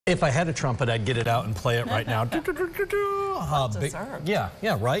If I had a trumpet, I'd get it out and play it right now.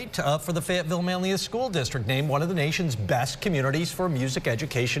 Yeah, right. For the Fayetteville-Manlius School District, named one of the nation's best communities for music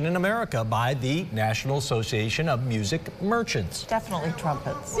education in America by the National Association of Music Merchants. Definitely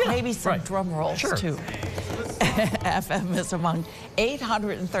trumpets. Yeah, maybe some right. drum rolls, Sure. too. FM is among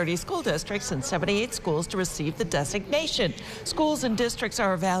 830 school districts and 78 schools to receive the designation. Schools and districts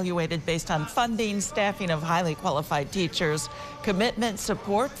are evaluated based on funding, staffing of highly qualified teachers, commitment,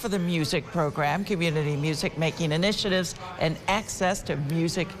 support for the music program, community music making initiatives, and access to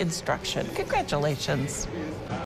music instruction. Congratulations.